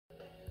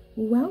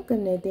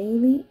Welcome to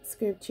Daily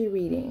Scripture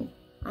Reading.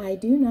 I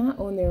do not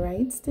own the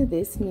rights to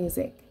this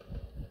music.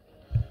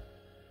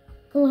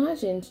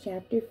 Colossians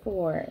chapter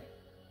 4.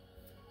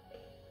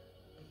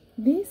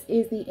 This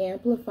is the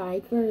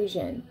Amplified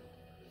Version.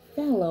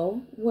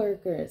 Fellow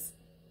workers,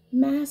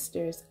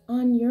 masters,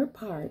 on your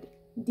part,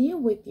 deal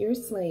with your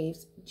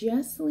slaves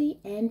justly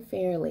and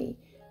fairly,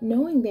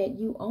 knowing that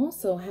you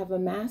also have a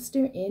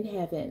master in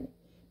heaven.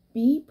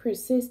 Be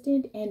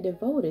persistent and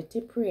devoted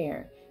to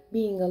prayer,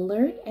 being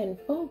alert and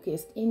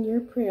focused in your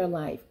prayer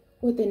life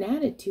with an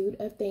attitude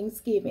of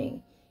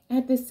thanksgiving.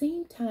 At the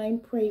same time,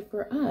 pray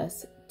for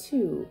us,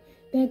 too,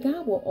 that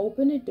God will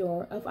open a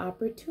door of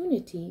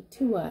opportunity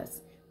to us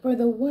for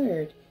the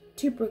word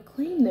to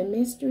proclaim the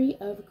mystery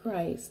of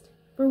Christ,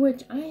 for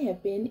which I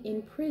have been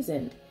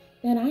imprisoned,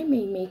 that I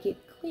may make it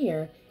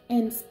clear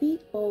and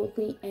speak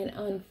boldly and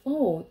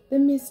unfold the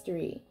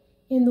mystery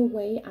in the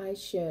way I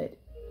should.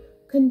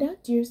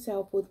 Conduct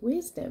yourself with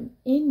wisdom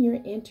in your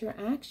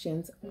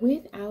interactions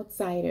with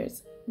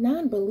outsiders,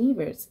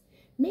 non-believers.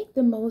 Make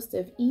the most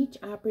of each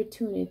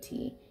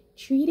opportunity,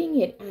 treating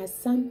it as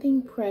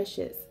something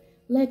precious.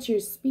 Let your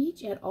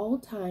speech at all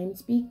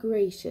times be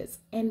gracious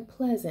and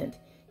pleasant,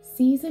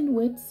 seasoned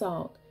with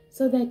salt,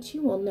 so that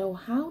you will know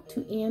how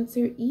to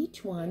answer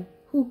each one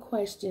who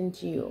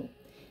questions you.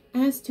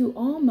 As to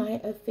all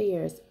my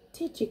affairs,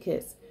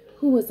 Tychicus,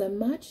 who was a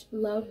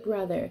much-loved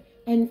brother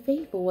and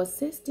faithful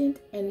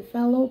assistant and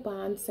fellow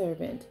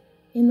bondservant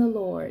in the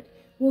Lord,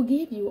 will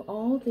give you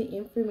all the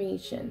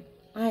information.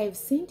 I have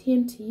sent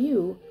him to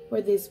you for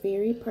this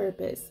very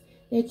purpose,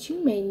 that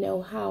you may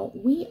know how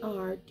we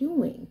are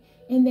doing,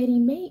 and that he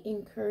may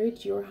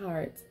encourage your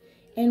hearts.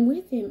 And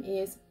with him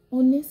is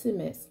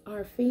Onesimus,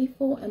 our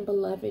faithful and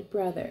beloved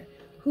brother,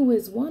 who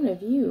is one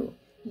of you.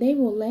 They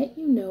will let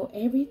you know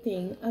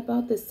everything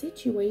about the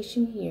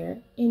situation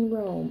here in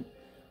Rome.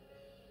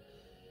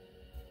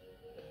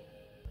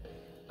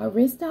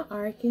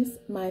 Aristarchus,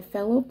 my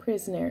fellow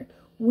prisoner,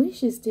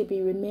 wishes to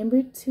be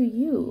remembered to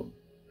you,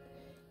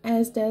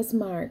 as does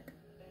Mark,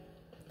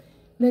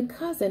 the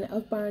cousin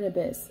of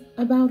Barnabas,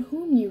 about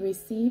whom you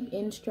received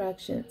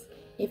instructions.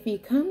 If he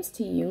comes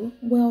to you,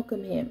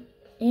 welcome him.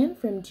 And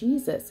from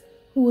Jesus,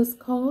 who was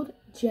called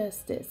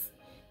Justus.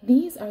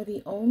 These are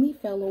the only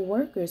fellow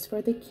workers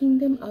for the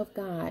kingdom of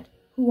God,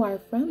 who are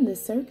from the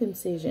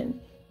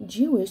circumcision,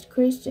 Jewish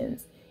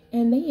Christians,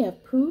 and they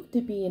have proved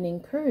to be an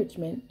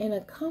encouragement and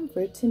a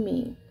comfort to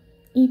me.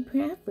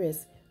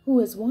 Epaphras, who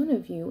is one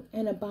of you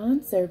and a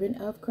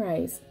bondservant of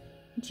Christ,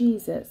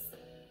 Jesus,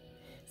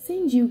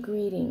 sends you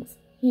greetings.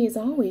 He is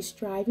always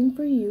striving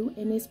for you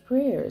in his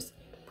prayers,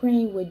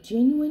 praying with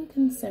genuine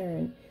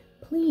concern,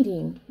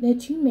 pleading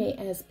that you may,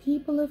 as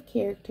people of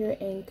character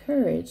and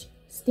courage,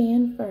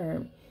 stand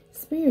firm,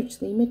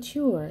 spiritually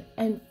mature,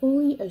 and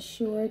fully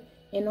assured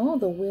in all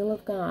the will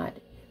of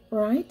God.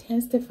 For I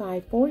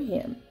testify for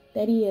him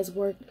that he has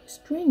worked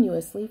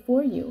strenuously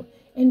for you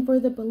and for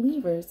the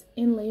believers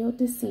in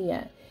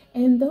Laodicea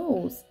and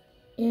those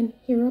in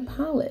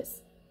Hierapolis.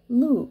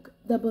 Luke,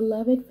 the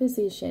beloved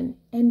physician,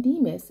 and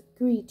Demas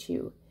greet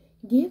you.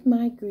 Give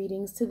my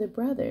greetings to the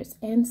brothers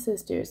and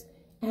sisters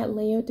at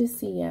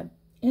Laodicea,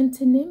 and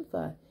to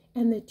Nympha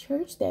and the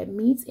church that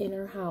meets in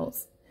her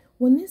house.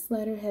 When this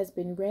letter has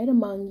been read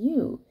among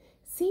you,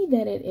 see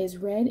that it is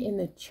read in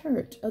the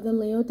church of the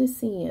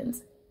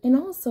Laodiceans, and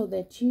also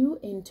that you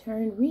in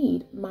turn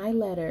read my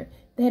letter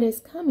that is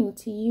coming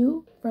to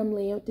you from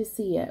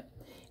Laodicea.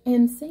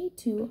 And say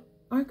to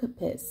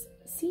Archippus,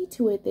 see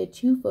to it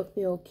that you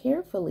fulfill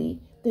carefully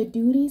the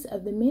duties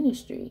of the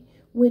ministry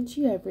which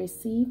you have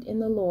received in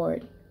the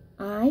Lord.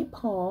 I,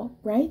 Paul,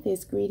 write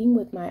this greeting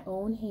with my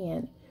own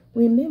hand.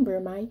 Remember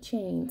my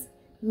chains.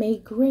 May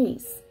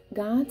grace,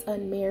 God's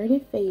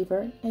unmerited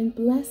favor and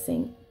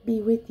blessing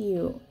be with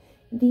you.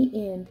 The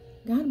end.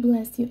 God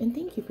bless you, and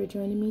thank you for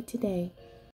joining me today.